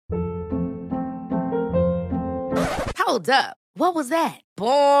Hold up. What was that?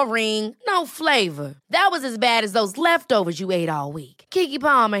 Boring. No flavor. That was as bad as those leftovers you ate all week. Keke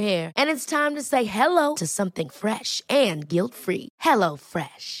Palmer here. And it's time to say hello to something fresh and guilt-free. Hello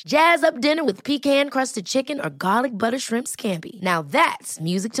Fresh. Jazz up dinner with pecan-crusted chicken or garlic butter shrimp scampi. Now that's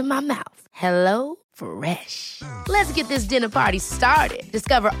music to my mouth. Hello Fresh. Let's get this dinner party started.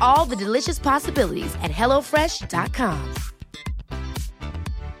 Discover all the delicious possibilities at hellofresh.com.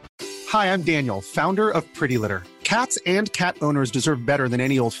 Hi, I'm Daniel, founder of Pretty Litter. Cats and cat owners deserve better than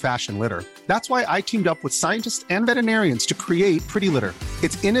any old-fashioned litter. That's why I teamed up with scientists and veterinarians to create Pretty Litter.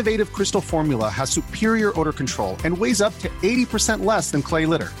 Its innovative crystal formula has superior odor control and weighs up to 80% less than clay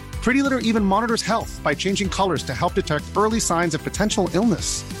litter. Pretty Litter even monitors health by changing colors to help detect early signs of potential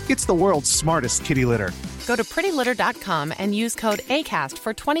illness. It's the world's smartest kitty litter. Go to prettylitter.com and use code ACAST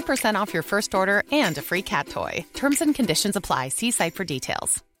for 20% off your first order and a free cat toy. Terms and conditions apply. See site for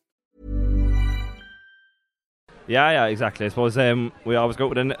details. Yeah, exactly. I suppose we always go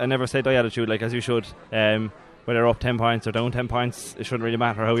with a never say die attitude, like as you should. Whether you're up 10 points or down 10 points, it shouldn't really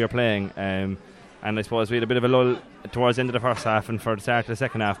matter how you're playing. And I suppose we had a bit of a lull towards the end of the first half and for the start of the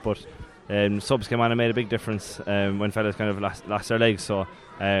second half, but subs came on and made a big difference when fellas kind of lost their legs. So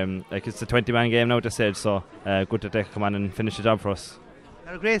it's a 20-man game now at this stage, so good that they come on and finish the job for us.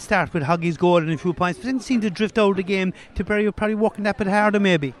 A great start with Hoggy's goal and a few points, but then seemed to drift out of the game to Perry. You're probably working that bit harder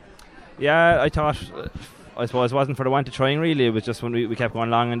maybe. Yeah, I thought... I suppose it wasn't for the want of trying really, it was just when we kept going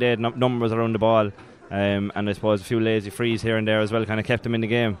long and they had numbers around the ball, and I suppose a few lazy frees here and there as well kind of kept them in the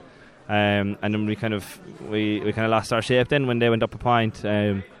game, and then we kind of lost our shape then when they went up a point,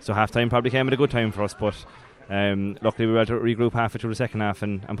 so half time probably came at a good time for us, but luckily we were able to regroup halfway through the second half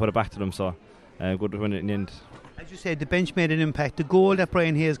and put it back to them, so good to win it in the end. As you said, the bench made an impact. The goal that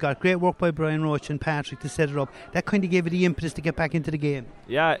Brian Hayes got, great work by Brian Roach and Patrick to set it up, that kind of gave it the impetus to get back into the game.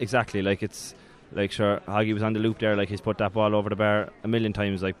 Yeah, exactly, sure, Hoggy was on the loop there, he's put that ball over the bar a million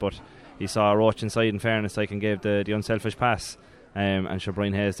times, but he saw Roach inside in fairness, and gave the unselfish pass, and sure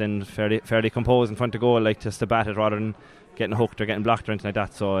Brian Hayes then fairly composed in front of goal, just to bat it rather than getting hooked or getting blocked or anything like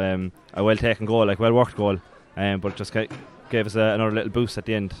that, so a well taken goal, well worked goal, but it just gave us another little boost at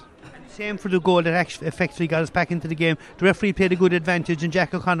the end. Same for the goal that actually effectively got us back into the game. The referee played a good advantage and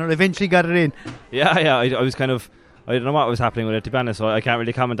Jack O'Connor eventually got it in. Yeah, I was kind of, I don't know what was happening with it, to be honest, so I can't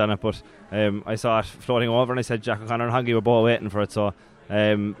really comment on it, but I saw it floating over and I said Jack O'Connor and Hoggy were both waiting for it, so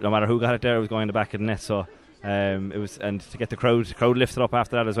no matter who got it there, it was going in the back of the net, so it was, and to get the crowd lifted up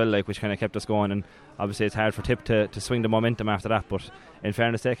after that as well, which kind of kept us going, and obviously it's hard for Tip to swing the momentum after that, but in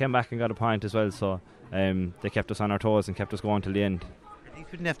fairness they came back and got a point as well, so they kept us on our toes and kept us going till the end. We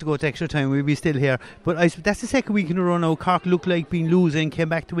didn't have to go to extra time, we'd be still here, but that's the second week in a row now. Cork looked like being losing, came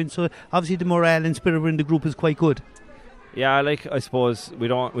back to win, so obviously the morale and spirit in the group is quite good. Yeah, I suppose we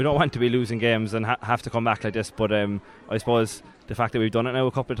don't want to be losing games and have to come back like this, but I suppose the fact that we've done it now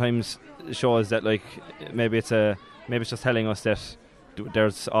a couple of times shows that maybe it's just telling us that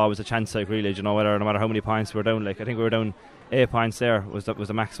there's always a chance, really, no matter how many points we're down. I think we were down 8 points there was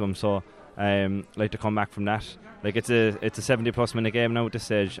the maximum, so to come back from that, it's a 70+ minute game now at this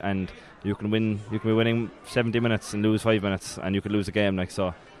stage, and you can be winning 70 minutes and lose 5 minutes, and you could lose a game,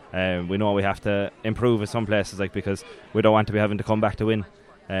 so we know we have to improve in some places, because we don't want to be having to come back to win,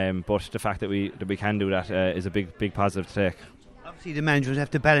 but the fact that we can do that is a big positive to take. Obviously the managers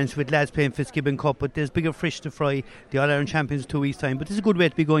have to balance with lads playing Fitzgibbon Cup, but there's bigger fish to fry, the All-Ireland champions in 2 weeks time, but this is a good way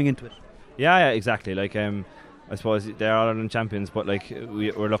to be going into it. Yeah, exactly, I suppose they're All-Ireland champions, but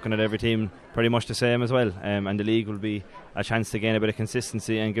we're looking at every team pretty much the same as well, and the league will be a chance to gain a bit of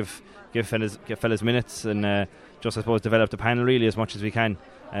consistency and give fellas minutes, and just I suppose develop the panel really as much as we can,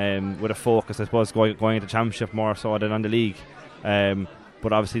 with a focus I suppose going into championship more so than on the league,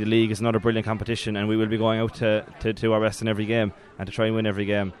 but obviously the league is another brilliant competition, and we will be going out to do our best in every game and to try and win every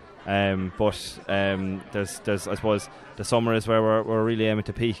game. But there's I suppose the summer is where we're really aiming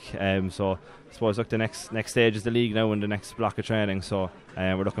to peak, so I suppose the next stage is the league now and the next block of training, so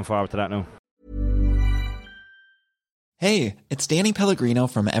we're looking forward to that now. Hey, it's Danny Pellegrino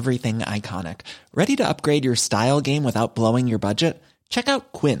from Everything Iconic. Ready to upgrade your style game without blowing your budget? Check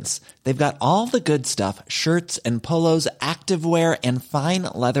out Quince. They've got all the good stuff, shirts and polos, activewear and fine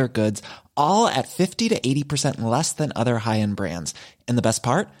leather goods, all at 50 to 80% less than other high-end brands. And the best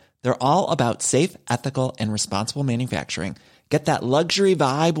part? They're all about safe, ethical, and responsible manufacturing. Get that luxury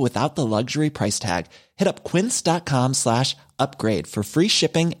vibe without the luxury price tag. Hit up quince.com/upgrade for free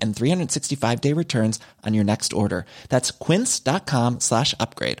shipping and 365-day returns on your next order. That's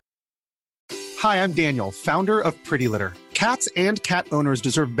quince.com/upgrade. Hi, I'm Daniel, founder of Pretty Litter. Cats and cat owners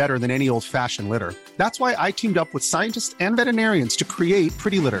deserve better than any old-fashioned litter. That's why I teamed up with scientists and veterinarians to create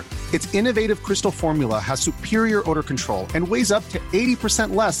Pretty Litter. Its innovative Crystal formula has superior odor control and weighs up to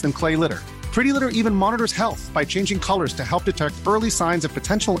 80% less than clay litter. Pretty Litter even monitors health by changing colors to help detect early signs of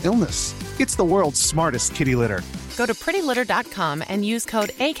potential illness. It's the world's smartest kitty litter. Go to prettylitter.com and use code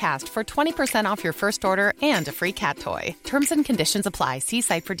ACAST for 20% off your first order and a free cat toy. Terms and conditions apply. See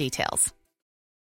site for details.